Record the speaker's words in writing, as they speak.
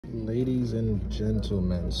Ladies and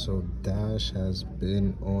gentlemen, so Dash has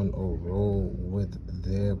been on a roll with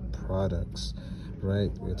their products,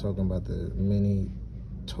 right? We're talking about the mini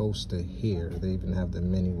toaster here. They even have the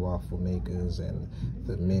mini waffle makers and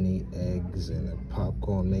the mini eggs and the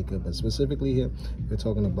popcorn maker, but specifically here we're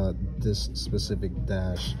talking about this specific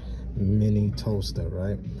Dash mini toaster.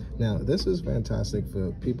 Right now, this is fantastic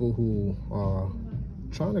for people who are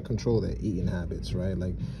trying to control their eating habits, right?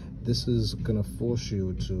 Like, this is gonna force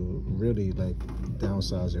you to really like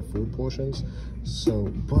downsize your food portions. So,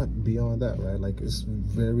 but beyond that, right, like, it's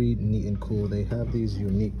very neat and cool. They have these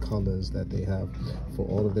unique colors that they have for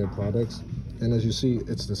all of their products, and as you see,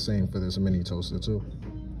 it's the same for this mini toaster too.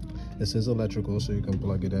 This is electrical, so you can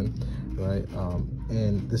plug it in, right?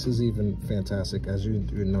 And this is even fantastic. As you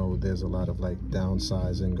know, there's a lot of like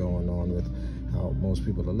downsizing going on with how most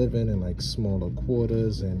people are living in like smaller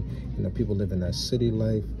quarters, and you know, people live in that city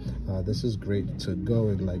life. This is great to go,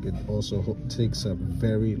 and like it also takes up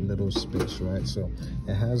very little space, right? So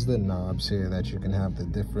it has the knobs here that you can have the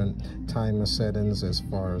different timer settings as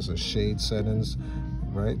far as the shade settings,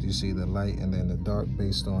 right? You see the light and then the dark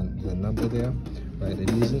based on the number there, right? It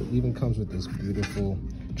even comes with this beautiful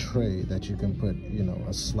tray that you can put, you know,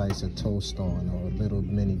 a slice of toast on, or a little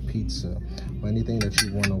mini pizza, or anything that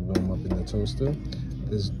you want to warm up in the toaster.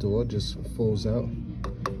 This door just folds out.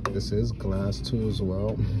 This is glass too as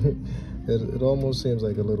well. It almost seems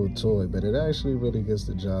like a little toy, but it actually really gets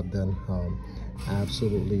the job done.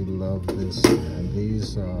 Absolutely love this, and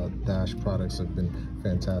these Dash products have been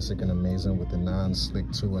fantastic and amazing with the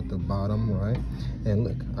non-slick too at the bottom, right? And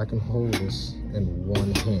look, I can hold this in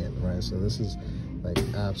one hand, right? So this is like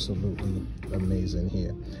absolutely amazing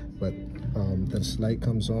here. But this light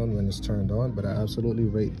comes on when it's turned on, but I absolutely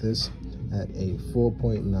rate this at a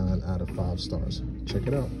 4.9 out of 5 stars. Check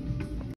it out.